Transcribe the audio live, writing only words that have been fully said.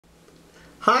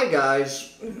Hi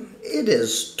guys, it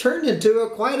has turned into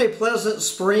quite a pleasant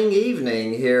spring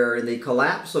evening here in the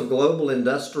collapse of global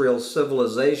industrial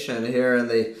civilization here in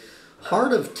the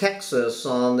heart of Texas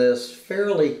on this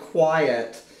fairly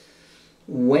quiet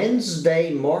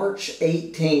Wednesday, March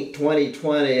 18th,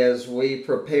 2020 as we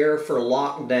prepare for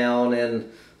lockdown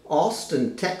in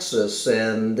Austin, Texas.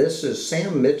 And this is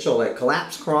Sam Mitchell at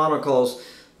Collapse Chronicles.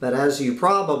 But as you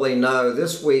probably know,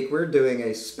 this week we're doing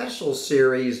a special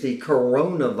series, the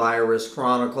Coronavirus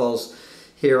Chronicles,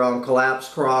 here on Collapse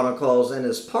Chronicles. And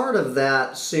as part of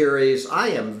that series, I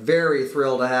am very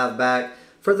thrilled to have back,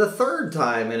 for the third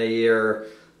time in a year,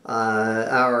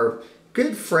 our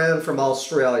good friend from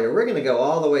Australia. We're going to go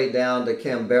all the way down to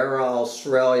Canberra,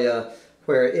 Australia,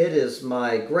 where it is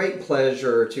my great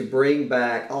pleasure to bring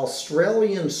back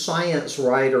Australian science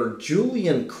writer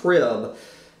Julian Cribb,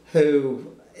 who,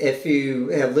 if you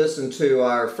have listened to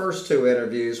our first two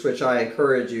interviews, which I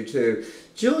encourage you to,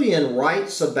 Julian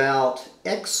writes about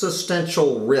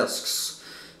existential risks.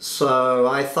 So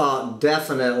I thought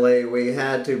definitely we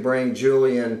had to bring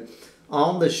Julian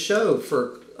on the show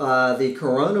for the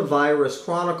Coronavirus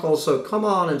Chronicles. So come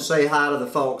on and say hi to the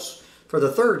folks for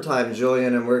the third time,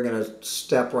 Julian, and we're going to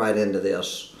step right into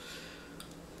this.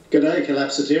 Good day,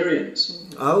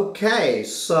 collapsitarians. Okay,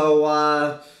 so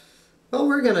well,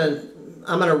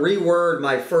 I'm going to reword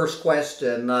my first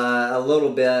question a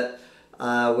little bit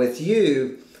with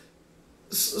you.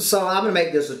 So I'm going to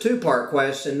make this a two-part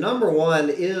question. Number one,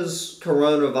 is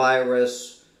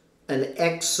coronavirus an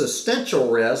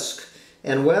existential risk?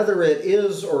 And whether it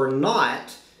is or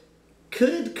not,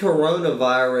 could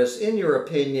coronavirus, in your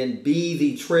opinion, be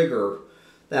the trigger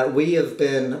that we have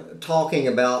been talking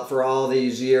about for all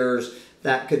these years,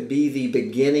 that could be the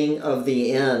beginning of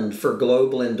the end for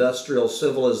global industrial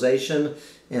civilization?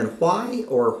 And why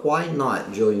or why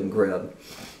not, Julian Cribb?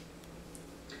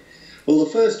 Well,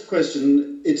 the first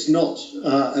question, it's not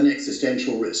an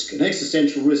existential risk. An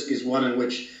existential risk is one in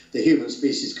which the human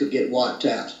species could get wiped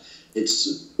out.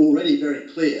 It's already very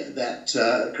clear that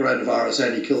coronavirus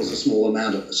only kills a small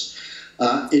amount of us.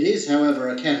 It is, however,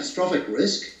 a catastrophic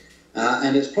risk,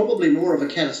 and it's probably more of a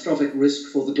catastrophic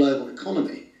risk for the global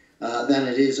economy than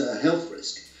it is a health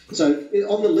risk. So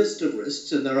on the list of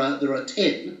risks, and there are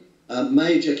 10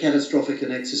 major catastrophic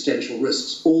and existential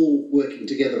risks, all working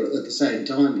together at the same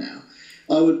time now,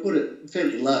 I would put it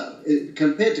fairly low.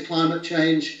 Compared to climate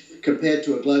change, compared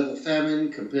to a global famine,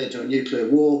 compared to a nuclear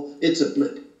war, it's a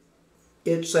blip.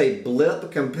 It's a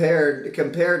blip compared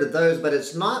to those, but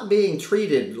it's not being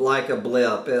treated like a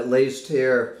blip, at least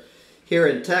here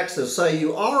in Texas. So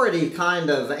you already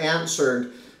kind of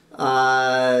answered.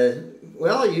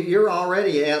 Well, you're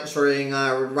already answering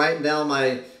right down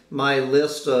my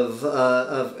list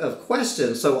of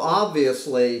questions. So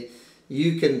obviously,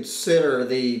 you consider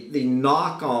the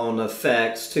knock-on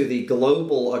effects to the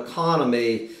global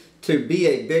economy to be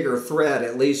a bigger threat,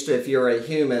 at least if you're a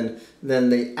human, than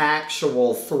the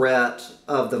actual threat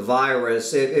of the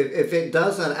virus. If it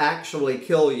doesn't actually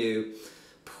kill you,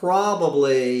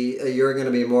 probably you're going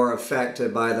to be more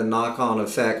affected by the knock-on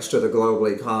effects to the global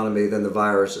economy than the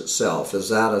virus itself. Is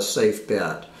that a safe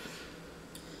bet?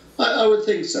 I would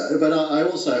think so, but I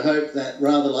also hope that,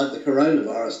 rather like the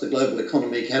coronavirus, the global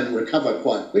economy can recover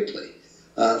quite quickly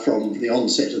from the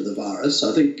onset of the virus.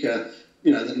 I think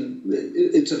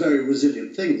it's a very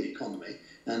resilient thing, the economy,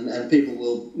 and people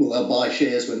will buy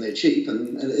shares when they're cheap,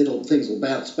 and things will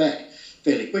bounce back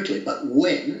fairly quickly. But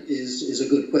when is a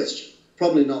good question.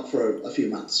 Probably not for a few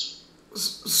months.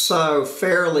 So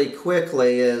fairly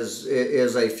quickly is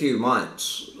a few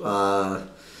months.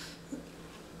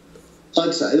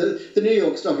 I'd say the New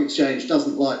York Stock Exchange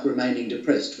doesn't like remaining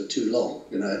depressed for too long.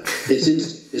 Its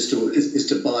instinct is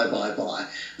to buy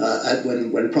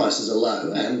when prices are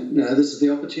low, and this is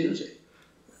the opportunity.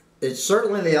 It's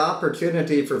certainly the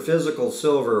opportunity for physical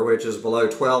silver, which is below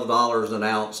 $12 an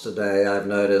ounce today. I've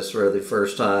noticed for the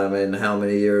first time in how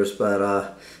many years,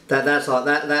 but that's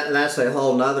a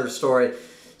whole nother story.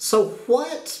 So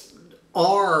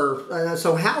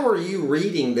so how are you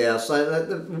reading this?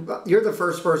 You're the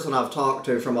first person I've talked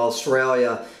to from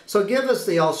Australia. So give us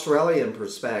the Australian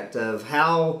perspective.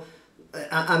 How,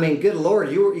 I mean, good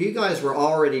Lord, you guys were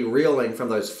already reeling from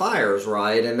those fires,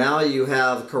 right? And now you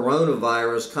have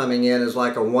coronavirus coming in as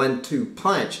like a 1-2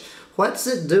 punch. What's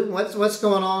it do? What's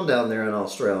going on down there in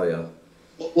Australia?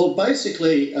 Well,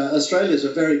 basically, Australia is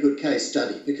a very good case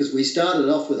study because we started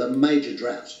off with a major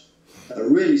drought. A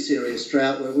really serious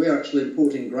drought where we're actually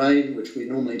importing grain, which we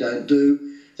normally don't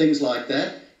do, things like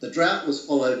that. The drought was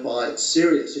followed by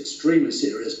serious, extremely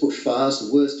serious bushfires,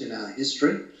 the worst in our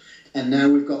history. And now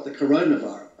we've got the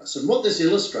coronavirus. And what this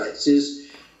illustrates is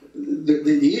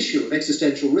the issue of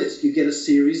existential risk, you get a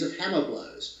series of hammer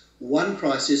blows, one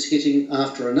crisis hitting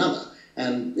after another.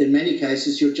 And in many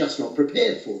cases, you're just not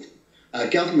prepared for them.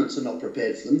 Governments are not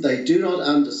prepared for them. They do not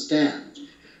understand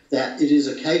that it is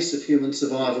a case of human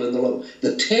survival in the long.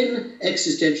 The 10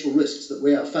 existential risks that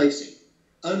we are facing,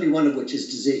 only one of which is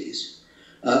disease,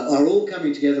 are all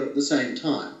coming together at the same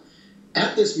time.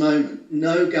 At this moment,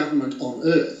 no government on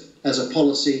earth has a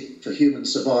policy for human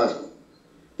survival.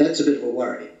 That's a bit of a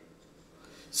worry.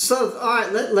 So, all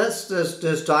right, let's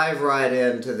just dive right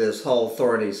into this whole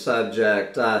thorny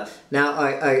subject. Now,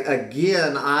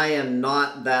 I am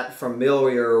not that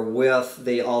familiar with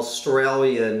the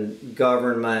Australian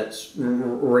government's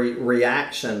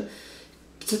reaction.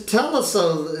 Tell us,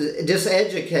 just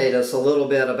educate us a little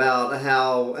bit about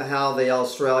how the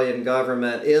Australian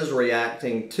government is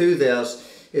reacting to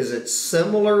this. Is it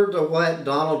similar to what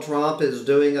Donald Trump is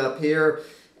doing up here?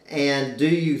 And do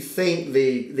you think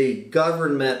the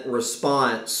government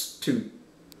response to,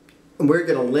 we're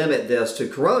going to limit this to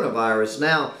coronavirus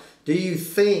now, do you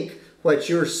think what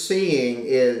you're seeing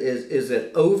is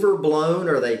it overblown?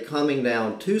 Are they coming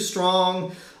down too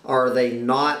strong? Are they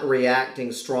not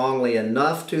reacting strongly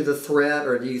enough to the threat?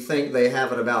 Or do you think they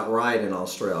have it about right in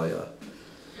Australia?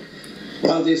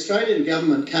 Well, the Australian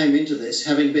government came into this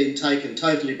having been taken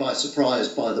totally by surprise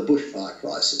by the bushfire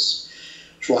crisis.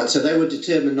 Right, so they were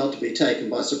determined not to be taken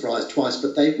by surprise twice,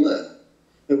 but they were.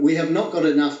 But we have not got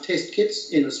enough test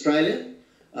kits in Australia.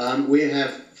 We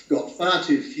have got far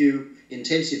too few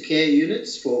intensive care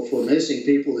units for nursing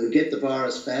people who get the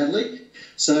virus badly.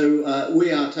 So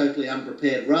we are totally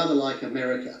unprepared, rather like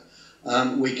America.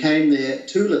 We came there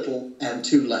too little and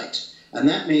too late. And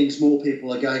that means more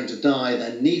people are going to die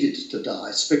than needed to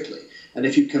die, strictly. And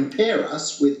if you compare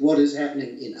us with what is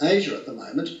happening in Asia at the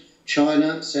moment,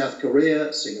 China, South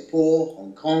Korea, Singapore,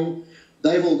 Hong Kong,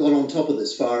 they've all got on top of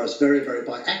this virus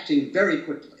by acting very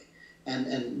quickly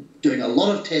and doing a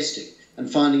lot of testing and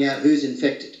finding out who's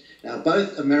infected. Now,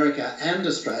 both America and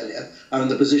Australia are in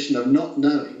the position of not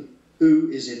knowing who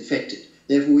is infected.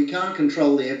 Therefore, we can't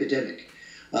control the epidemic.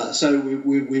 So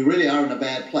we really are in a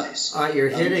bad place. All right, you're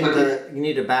hitting you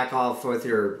need to back off with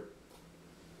your,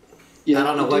 yeah, I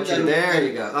don't know what you're, there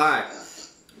you go. All right.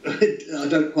 I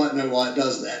don't quite know why it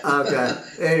does that. Okay.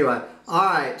 Anyway, all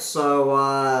right.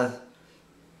 So,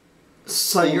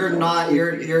 you're not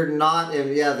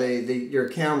in. Yeah, your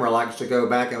camera likes to go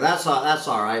back, and that's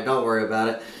all right. Don't worry about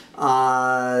it.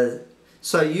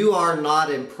 So you are not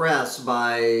impressed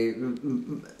by.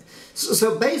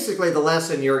 So basically, the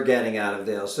lesson you're getting out of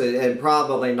this, and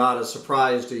probably not a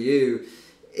surprise to you,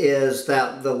 is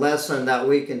that the lesson that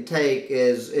we can take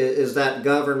is that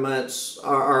governments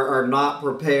are not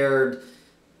prepared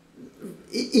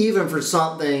even for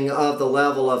something of the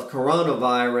level of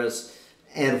coronavirus.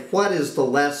 And what is the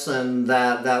lesson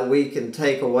that we can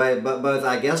take away, but both,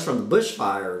 I guess, from the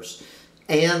bushfires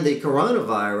and the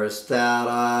coronavirus,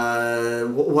 that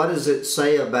what does it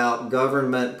say about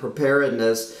government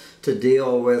preparedness to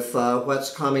deal with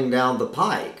what's coming down the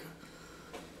pike?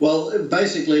 Well,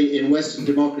 basically, in Western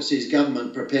democracies,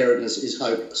 government preparedness is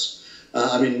hopeless.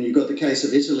 I mean, you've got the case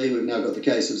of Italy, we've now got the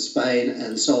case of Spain,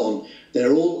 and so on.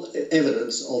 They're all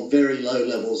evidence of very low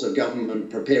levels of government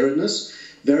preparedness,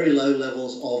 very low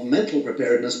levels of mental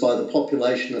preparedness by the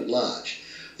population at large.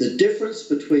 The difference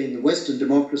between Western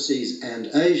democracies and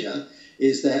Asia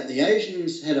is that the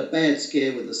Asians had a bad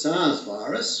scare with the SARS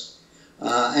virus,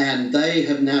 and they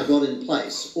have now got in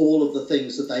place all of the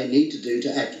things that they need to do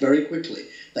to act very quickly.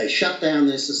 They shut down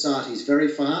their societies very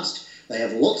fast. They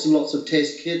have lots and lots of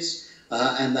test kits,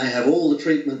 and they have all the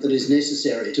treatment that is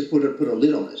necessary to put a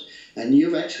lid on it. And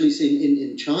you've actually seen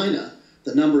in China,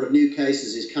 the number of new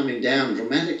cases is coming down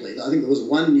dramatically. I think there was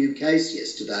one new case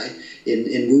yesterday in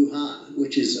Wuhan,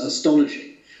 which is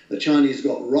astonishing. The Chinese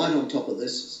got right on top of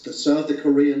this. So have the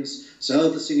Koreans, so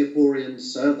have the Singaporeans,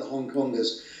 so have the Hong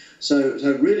Kongers. So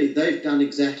really, they've done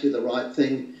exactly the right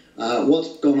thing.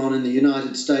 What's gone on in the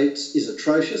United States is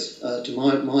atrocious,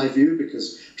 to my view,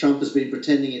 because Trump has been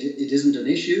pretending it isn't an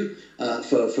issue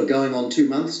for going on 2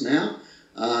 months now.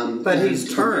 But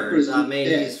he's turned. I mean,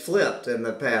 he's flipped in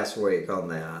the past week on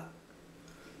that.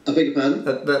 I beg your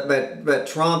pardon? But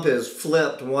Trump has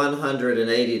flipped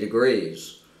 180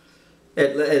 degrees.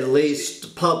 At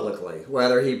least publicly.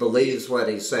 Whether he believes what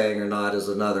he's saying or not is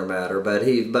another matter.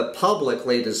 But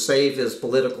publicly, to save his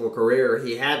political career,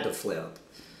 he had to flip.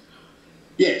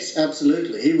 Yes,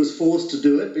 absolutely. He was forced to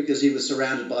do it because he was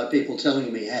surrounded by people telling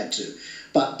him he had to.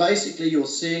 But basically, you're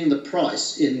seeing the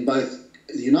price in both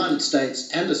the United States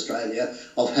and Australia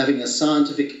of having a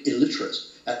scientific illiterate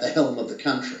at the helm of the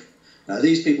country.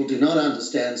 These people do not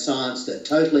understand science. They're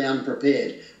totally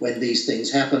unprepared when these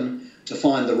things happen to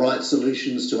find the right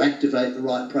solutions, to activate the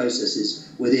right processes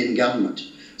within government.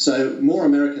 So more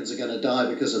Americans are going to die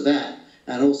because of that.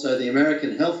 And also the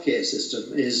American healthcare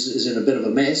system is in a bit of a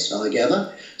mess, I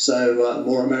gather. So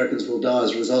more Americans will die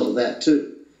as a result of that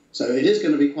too. So it is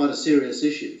going to be quite a serious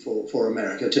issue for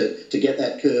America to get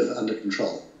that curve under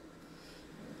control.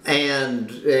 And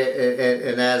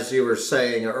as you were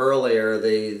saying earlier,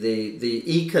 the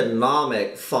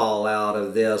economic fallout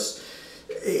of this,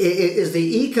 is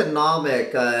the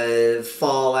economic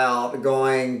fallout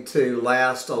going to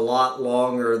last a lot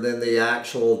longer than the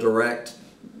actual direct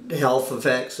health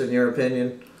effects, in your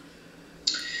opinion?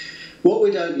 What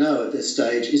we don't know at this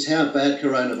stage is how bad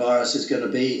coronavirus is going to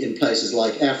be in places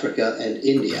like Africa and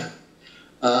India.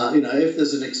 If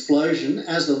there's an explosion,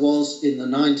 as there was in the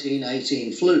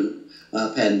 1918 flu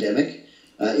pandemic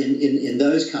in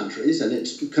those countries, and it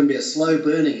can be a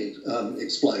slow-burning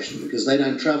explosion because they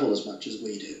don't travel as much as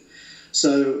we do.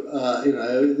 So,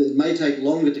 it may take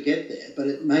longer to get there, but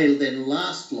it may then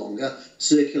last longer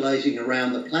circulating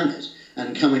around the planet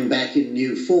and coming back in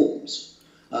new forms.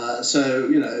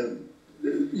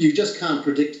 You just can't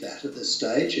predict that at this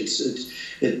stage.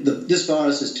 This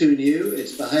virus is too new.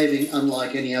 It's behaving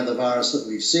unlike any other virus that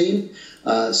we've seen.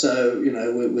 We're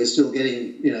still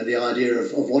getting the idea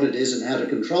of what it is and how to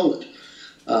control it.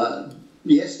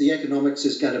 Yes, the economics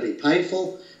is going to be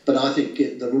painful, but I think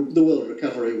the world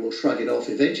recovery will shrug it off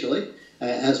eventually,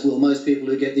 as will most people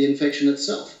who get the infection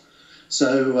itself.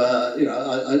 So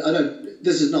I don't.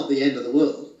 This is not the end of the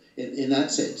world in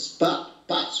that sense, but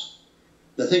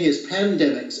the thing is,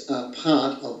 pandemics are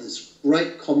part of this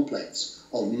great complex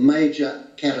of major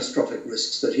catastrophic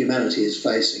risks that humanity is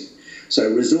facing.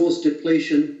 So resource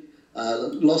depletion,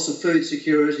 loss of food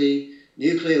security,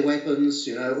 nuclear weapons,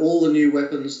 all the new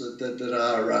weapons that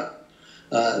are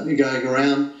going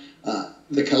around,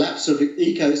 the collapse of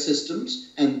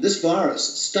ecosystems, and this virus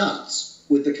starts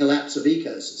with the collapse of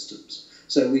ecosystems.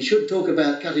 So we should talk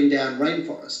about cutting down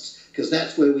rainforests, because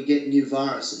that's where we get new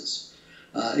viruses.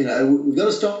 We've got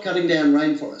to stop cutting down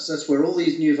rainforests. That's where all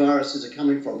these new viruses are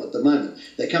coming from at the moment.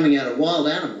 They're coming out of wild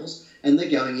animals and they're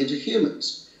going into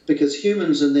humans, because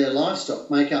humans and their livestock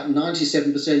make up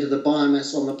 97% of the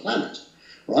biomass on the planet,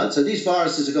 right? So these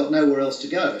viruses have got nowhere else to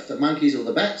go. If the monkeys or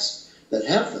the bats that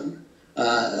have them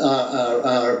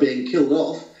are being killed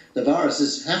off, the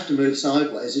viruses have to move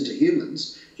sideways into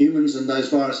humans. Humans and those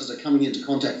viruses are coming into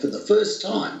contact for the first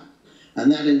time, and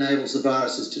that enables the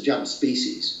viruses to jump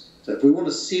species. So if we want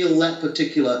to seal that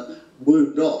particular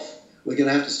wound off, we're going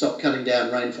to have to stop cutting down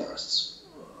rainforests.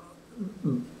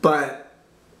 But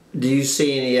do you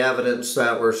see any evidence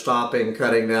that we're stopping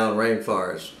cutting down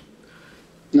rainforests?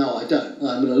 No, I don't.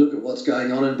 I'm going to look at what's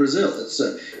going on in Brazil. It's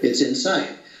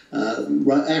insane.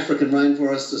 African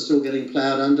rainforests are still getting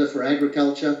ploughed under for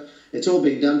agriculture. It's all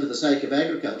being done for the sake of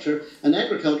agriculture, and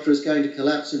agriculture is going to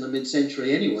collapse in the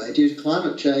mid-century anyway due to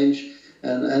climate change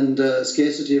and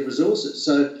scarcity of resources.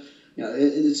 So,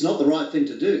 it's not the right thing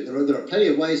to do. There are plenty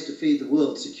of ways to feed the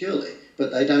world securely,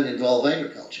 but they don't involve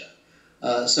agriculture.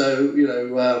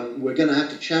 We're going to have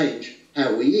to change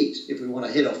how we eat if we want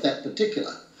to head off that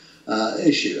particular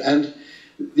issue. And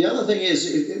the other thing is,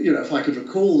 if I could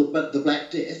recall the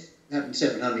Black Death, happened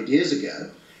 700 years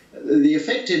ago, the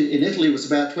effect in Italy was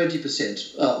about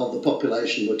 20% of the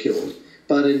population were killed,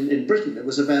 but in Britain it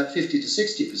was about 50 to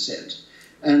 60%.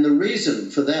 And the reason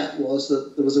for that was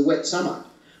that there was a wet summer,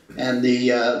 and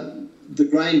the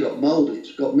grain got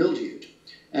mildewed,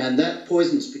 and that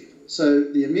poisons people. So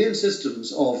the immune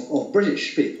systems of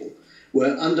British people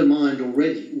were undermined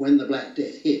already when the Black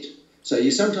Death hit. So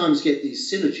you sometimes get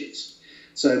these synergies.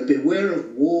 So beware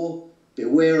of war,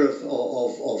 beware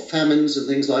of famines and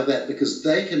things like that, because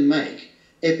they can make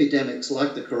epidemics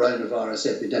like the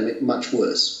coronavirus epidemic much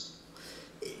worse.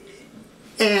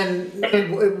 And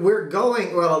we're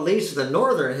going, well, at least the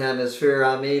northern hemisphere.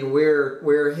 I mean,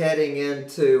 we're heading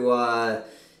into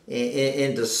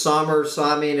summer. So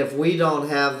I mean, if we don't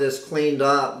have this cleaned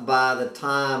up by the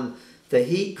time the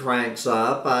heat cranks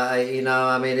up,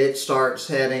 it starts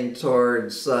heading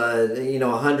towards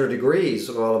 100 degrees,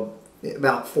 well,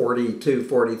 about 42,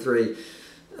 43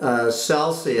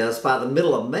 Celsius by the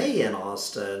middle of May in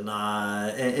Austin,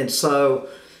 and so.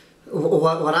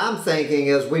 What I'm thinking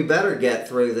is we better get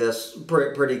through this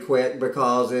pretty quick,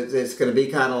 because it's going to be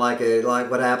kind of like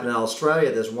what happened in Australia,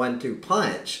 this 1-2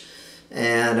 punch.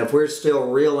 And if we're still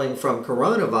reeling from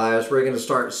coronavirus, we're going to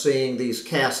start seeing these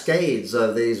cascades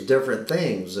of these different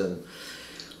things. And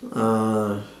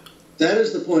that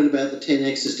is the point about the 10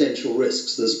 existential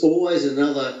risks. There's always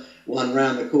another one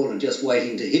round the corner just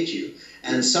waiting to hit you.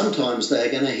 and sometimes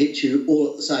they're going to hit you all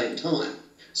at the same time.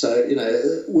 So,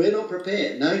 we're not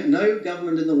prepared. No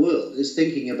government in the world is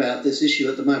thinking about this issue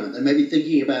at the moment. They may be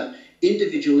thinking about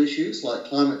individual issues like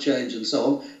climate change and so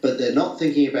on, but they're not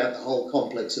thinking about the whole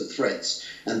complex of threats.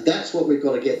 And that's what we've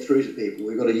got to get through to people.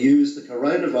 We've got to use the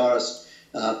coronavirus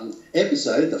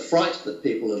episode, the fright that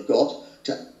people have got,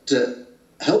 to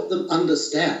help them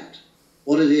understand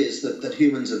what it is that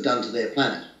humans have done to their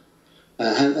planet,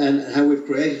 and how we've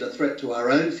created a threat to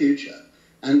our own future.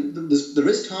 And there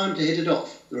is time to hit it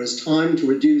off. There is time to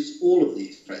reduce all of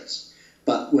these threats.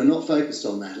 But we're not focused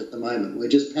on that at the moment. We're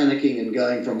just panicking and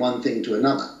going from one thing to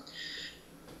another.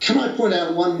 Can I point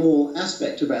out one more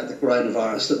aspect about the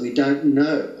coronavirus that we don't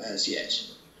know as yet?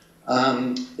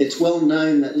 It's well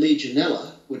known that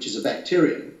Legionella, which is a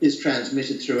bacterium, is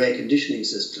transmitted through air conditioning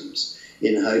systems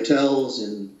in hotels,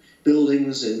 in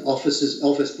buildings, in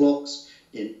office blocks,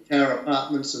 in tower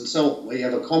apartments and so on. Where you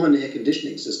have a common air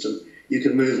conditioning system, you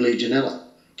can move Legionella.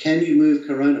 Can you move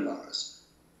coronavirus?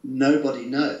 Nobody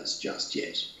knows just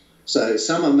yet. So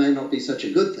summer may not be such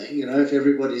a good thing, if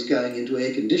everybody's going into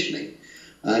air conditioning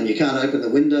and you can't open the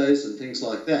windows and things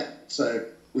like that. So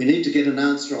we need to get an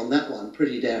answer on that one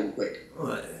pretty damn quick.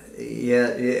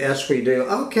 Yeah, yes we do.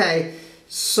 Okay,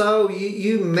 so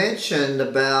you mentioned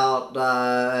about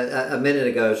a minute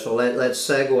ago, so let's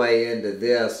segue into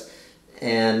this.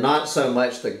 And not so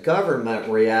much the government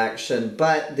reaction,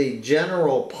 but the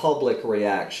general public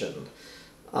reaction.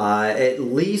 At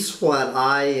least what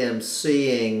I am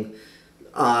seeing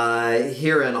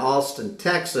here in Austin,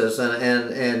 Texas,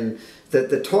 and that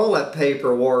the toilet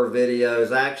paper war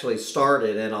videos actually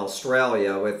started in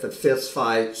Australia with the fist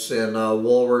fights in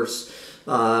Woolworths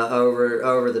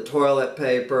over the toilet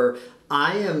paper.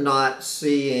 I am not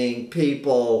seeing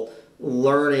people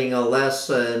learning a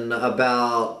lesson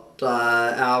about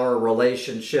our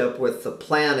relationship with the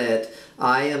planet.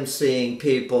 I am seeing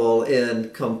people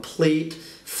in complete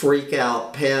freak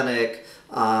out panic,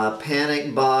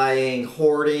 panic buying,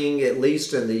 hoarding, at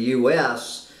least in the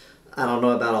US. I don't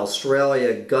know about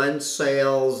Australia, gun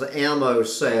sales, ammo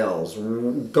sales,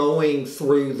 going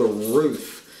through the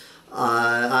roof.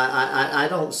 I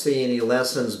don't see any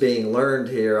lessons being learned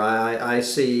here. I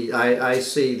see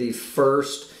the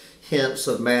first hints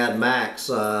of Mad Max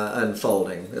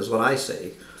unfolding, is what I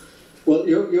see. Well,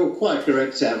 you're quite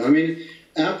correct, Sam. I mean,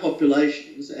 our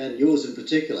populations, and yours in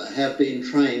particular, have been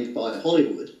trained by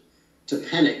Hollywood to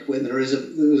panic when there is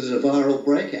a viral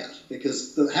breakout.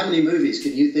 Because how many movies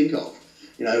can you think of,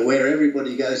 where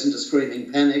everybody goes into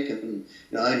screaming panic and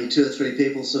only 2 or 3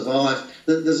 people survive?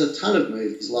 There's a ton of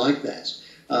movies like that.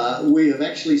 We have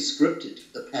actually scripted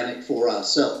the panic for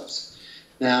ourselves.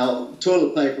 Now,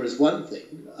 toilet paper is one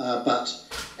thing, but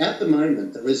at the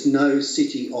moment there is no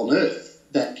city on earth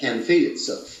that can feed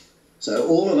itself. So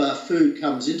all of our food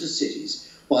comes into cities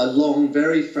by long,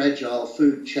 very fragile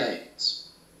food chains.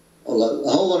 A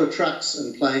whole lot of trucks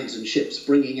and planes and ships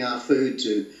bringing our food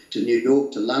to New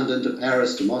York, to London, to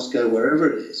Paris, to Moscow, wherever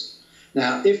it is.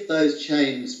 Now, if those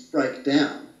chains break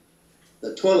down,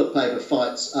 the toilet paper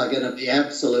fights are going to be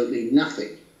absolutely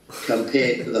nothing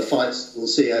compared to the fights we'll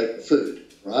see over food.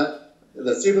 Right?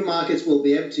 The supermarkets will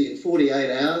be empty in 48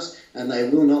 hours and they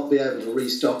will not be able to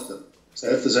restock them. So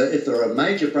if there are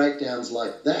major breakdowns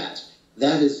like that,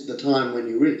 that is the time when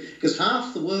you really... Because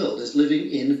half the world is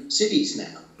living in cities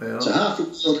now. Yeah. So half the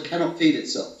world cannot feed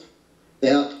itself.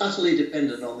 They are utterly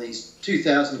dependent on these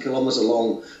 2,000 kilometres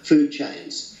long food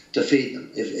chains to feed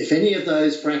them. If any of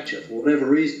those fracture for whatever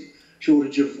reason,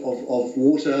 shortage of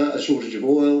water, a shortage of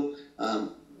oil, a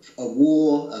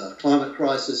war, a climate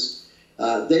crisis...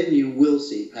 then you will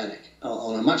see panic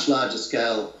on a much larger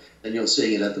scale than you're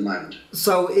seeing it at the moment.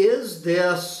 So is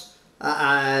this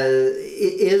a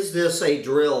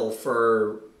drill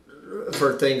for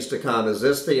things to come? Is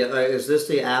this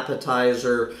the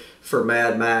appetizer for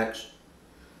Mad Max?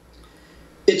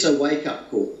 It's a wake-up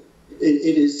call.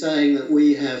 It is saying that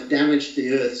we have damaged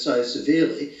the earth so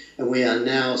severely, and we are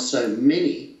now so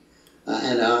many,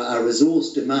 and our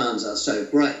resource demands are so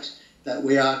great, that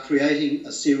we are creating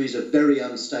a series of very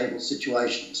unstable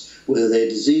situations, whether they're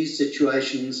disease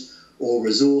situations or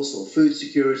resource or food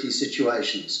security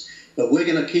situations. But we're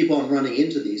going to keep on running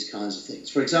into these kinds of things.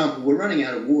 For example, we're running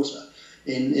out of water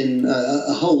in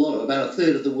a whole lot of, about a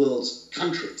third of the world's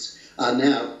countries are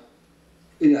now,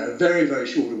 very, very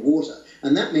short of water.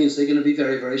 And that means they're going to be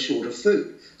very, very short of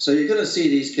food. So you're going to see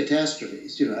these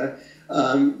catastrophes,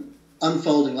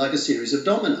 unfolding like a series of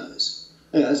dominoes.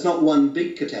 It's not one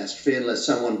big catastrophe unless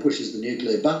someone pushes the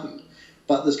nuclear button,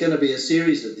 but there's going to be a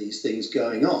series of these things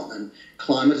going on, and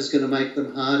climate is going to make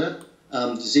them harder.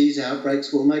 Disease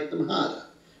outbreaks will make them harder.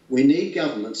 we need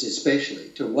governments especially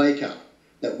to wake up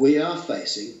that we are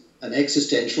facing an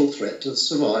existential threat to the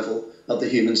survival of the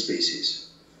human species.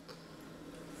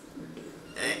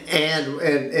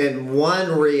 And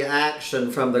one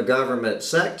reaction from the government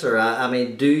sector, I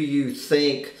mean, do you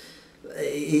think,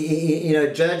 you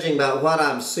know, judging by what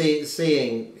I'm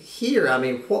seeing here, I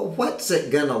mean, what's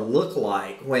it going to look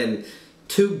like when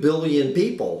 2 billion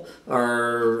people need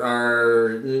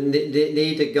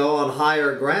to go on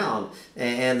higher ground,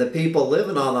 and the people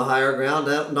living on the higher ground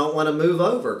don't want to move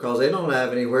over because they don't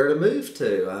have anywhere to move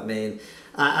to? I mean,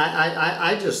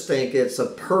 I just think it's a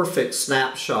perfect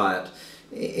snapshot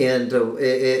into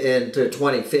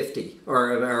 2050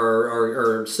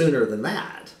 or sooner than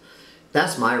that.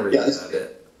 That's my reading of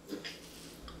it.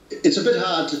 It's a bit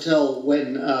hard to tell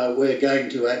when we're going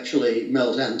to actually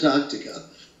melt Antarctica.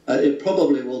 It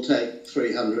probably will take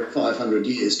 300, 500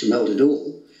 years to melt it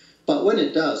all. But when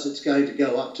it does, it's going to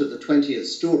go up to the 20th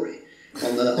story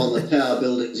on the tower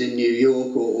buildings in New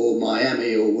York or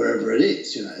Miami or wherever it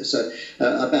is, you know. So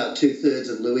about 2/3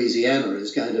 of Louisiana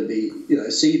is going to be, you know,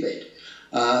 seabed.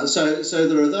 So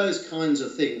there are those kinds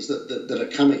of things that are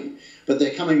coming, but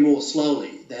they're coming more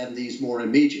slowly than these more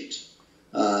immediate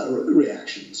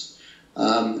reactions.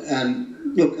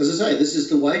 And look, as I say, this is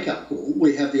the wake-up call.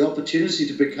 We have the opportunity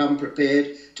to become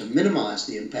prepared to minimise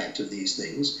the impact of these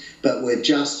things, but we're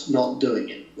just not doing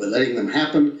it. We're letting them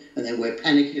happen, and then we're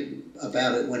panicking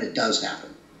about it when it does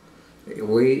happen.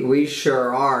 We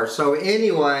sure are. So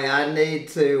anyway, I need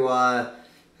to,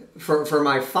 for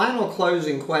my final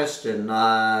closing question,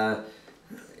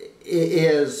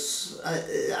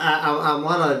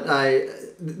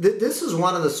 this is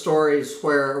one of the stories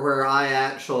where I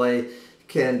actually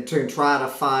can try to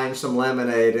find some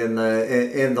lemonade in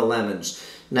the lemons.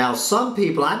 Now, some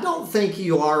people, I don't think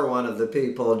you are one of the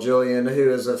people, Julian,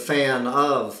 who is a fan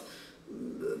of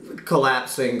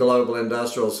collapsing global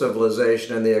industrial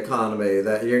civilization and the economy.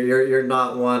 That you're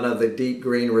not one of the deep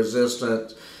green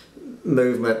resistance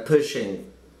movement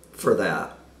pushing for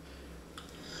that.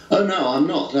 Oh no, I'm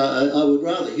not. I would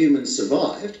rather humans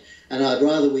survived, and I'd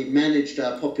rather we managed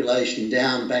our population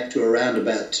down back to around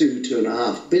about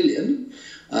 2.5 billion.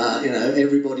 You know,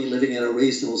 everybody living in a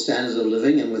reasonable standard of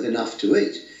living and with enough to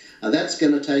eat. That's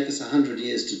going to take us 100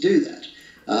 years to do that,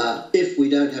 if we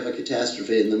don't have a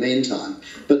catastrophe in the meantime.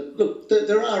 But look,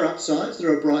 there are upsides,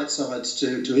 there are bright sides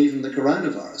to even the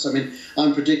coronavirus. I mean,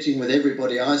 I'm predicting with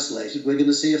everybody isolated, we're going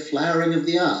to see a flowering of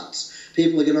the arts.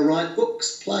 People are going to write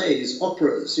books, plays,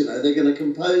 operas, you know, they're going to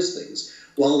compose things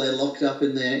while they're locked up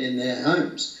in their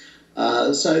homes.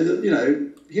 So that, you know,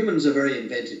 humans are very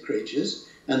inventive creatures,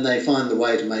 and they find the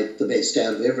way to make the best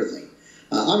out of everything.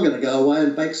 I'm going to go away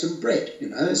and bake some bread, you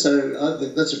know, so I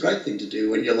think that's a great thing to do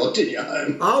when you're locked in your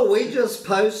home. Oh, we just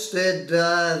posted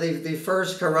the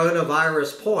first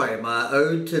coronavirus poem,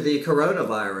 Ode to the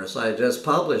Coronavirus. I just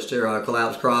published here on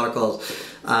Collapse Chronicles.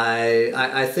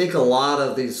 I think a lot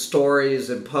of these stories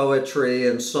and poetry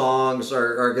and songs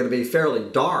are going to be fairly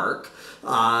dark.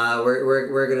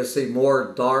 We're going to see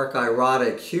more dark,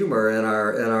 ironic humor in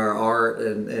our art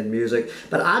and music.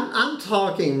 But I'm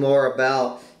talking more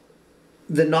about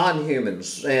the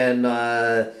non-humans, and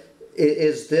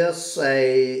is this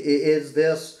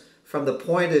from the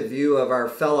point of view of our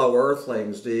fellow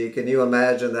Earthlings? Can you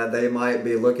imagine that they might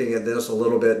be looking at this a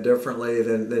little bit differently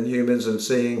than humans and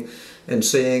seeing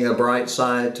a bright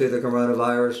side to the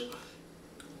coronavirus?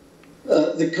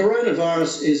 The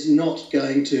coronavirus is not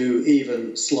going to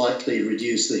even slightly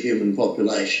reduce the human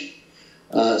population.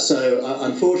 So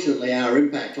unfortunately, our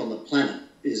impact on the planet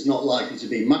is not likely to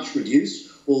be much reduced,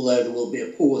 although there will be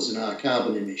a pause in our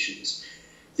carbon emissions.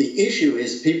 The issue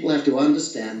is people have to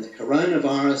understand the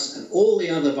coronavirus and all the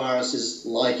other viruses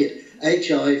like it,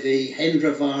 HIV,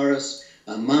 Hendra virus,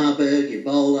 Marburg,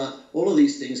 Ebola, all of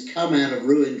these things come out of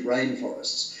ruined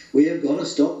rainforests. We have got to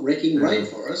stop wrecking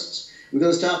rainforests. We've got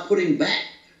to start putting back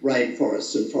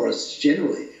rainforests and forests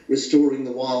generally, restoring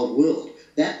the wild world.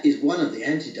 That is one of the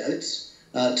antidotes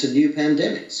to new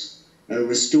pandemics.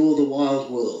 Restore the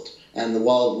wild world, and the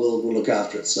wild world will look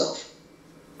after itself.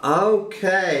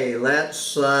 Okay,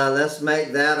 let's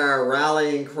make that our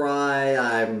rallying cry.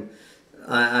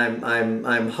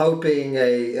 I'm hoping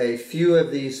a few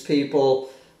of these people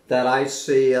that I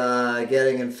see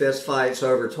getting in fistfights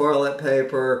over toilet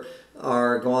paper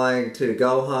are going to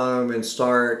go home and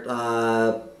start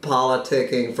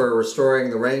politicking for restoring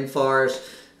the rainforest.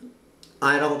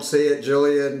 I don't see it,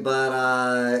 Julian,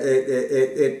 but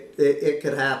it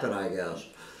could happen, I guess.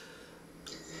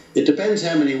 It depends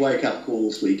how many wake-up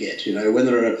calls we get. You know, when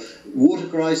there are water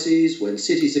crises, when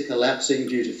cities are collapsing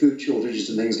due to food shortages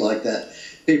and things like that,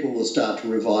 people will start to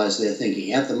revise their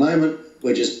thinking. At the moment,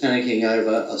 We're just panicking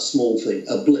over a small thing,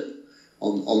 a blip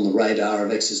on the radar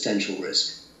of existential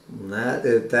risk. That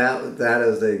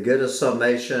is the goodest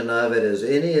summation of it as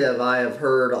any of I have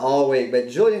heard all week. But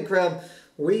Julian Cribb,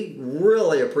 we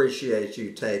really appreciate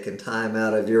you taking time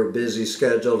out of your busy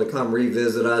schedule to come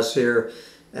revisit us here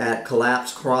at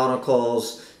Collapse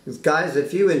Chronicles. Guys,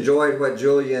 if you enjoyed what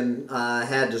Julian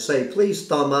had to say, please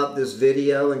thumb up this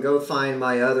video and go find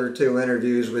my other 2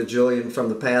 interviews with Julian from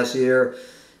the past year.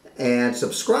 And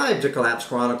subscribe to Collapse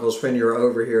Chronicles when you're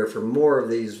over here for more of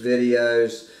these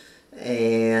videos.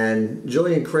 And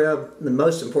Julian Cribb, the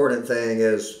most important thing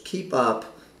is keep up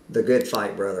the good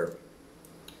fight, brother.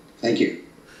 Thank you.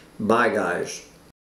 Bye, guys.